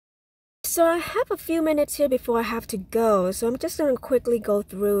So I have a few minutes here before I have to go. So I'm just going to quickly go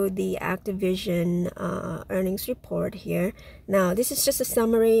through the Activision earnings report here. Now, this is just a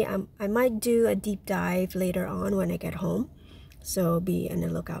summary. I might do a deep dive later on when I get home. So be on the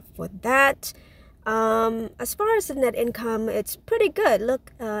lookout for that. As far as the net income, it's pretty good.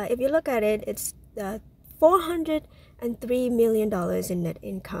 Look, if you look at it, it's $403 million in net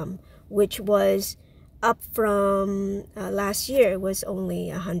income, which was up from last year. It was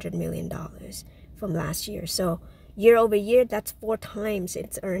only $100 million from last year. So year over year, that's 4 times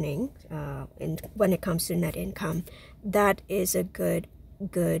its earning. And when it comes to net income, that is a good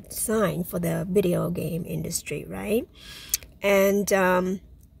sign for the video game industry, right? And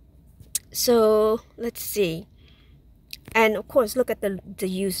so let's see. And of course, look at the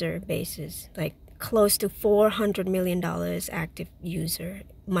user basis, like close to $400 million active user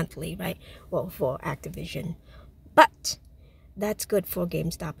monthly, right? Well, for Activision. But that's good for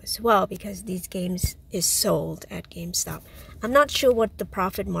GameStop as well, because these games is sold at GameStop. I'm not sure what the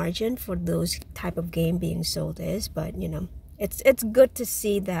profit margin for those type of game being sold is, but you know, it's good to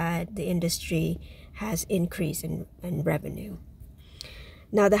see that the industry has increased in revenue.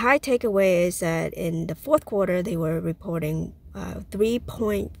 Now, the high takeaway is that in the fourth quarter, they were reporting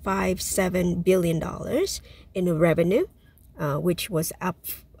 $3.57 billion in revenue, which was up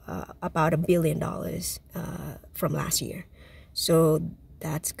about $1 billion from last year. So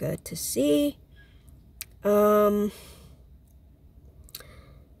that's good to see.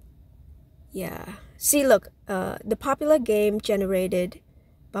 Yeah. See, look, the popular game generated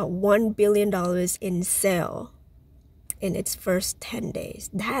about $1 billion in sale in its first 10 days.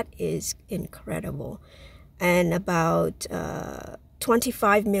 That is incredible. And about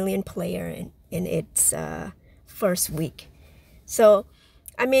 25 million player in its first week. So,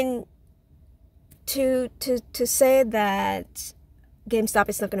 I mean, to say that GameStop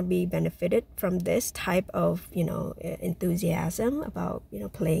is not going to be benefited from this type of, you know, enthusiasm about, you know,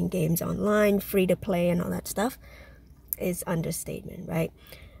 playing games online, free to play and all that stuff is understatement, right?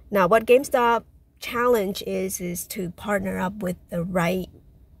 Now, what GameStop challenge is to partner up with the right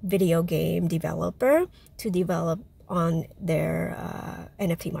video game developer to develop on their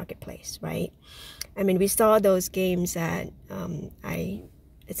NFT marketplace, right? I mean, we saw those games that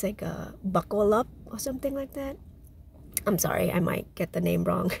it's like a Buckle Up or something like that. I'm sorry, I might get the name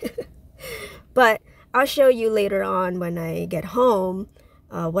wrong. But I'll show you later on when I get home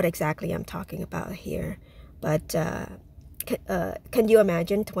what exactly I'm talking about here. But can you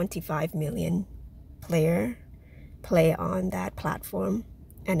imagine 25 million player play on that platform,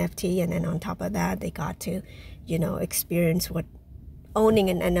 NFT, and then on top of that, they got to, you know, experience what owning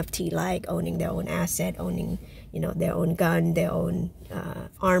an NFT like, owning their own asset, owning, you know, their own gun, their own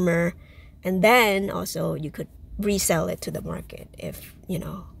armor, and then also you could resell it to the market if, you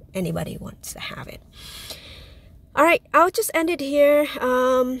know, anybody wants to have it. All right, I'll just end it here.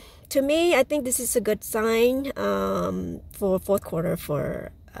 To me, I think this is a good sign for fourth quarter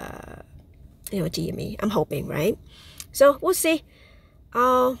for you know, GME. I'm hoping, right? So we'll see.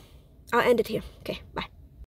 I'll end it here. Okay, bye.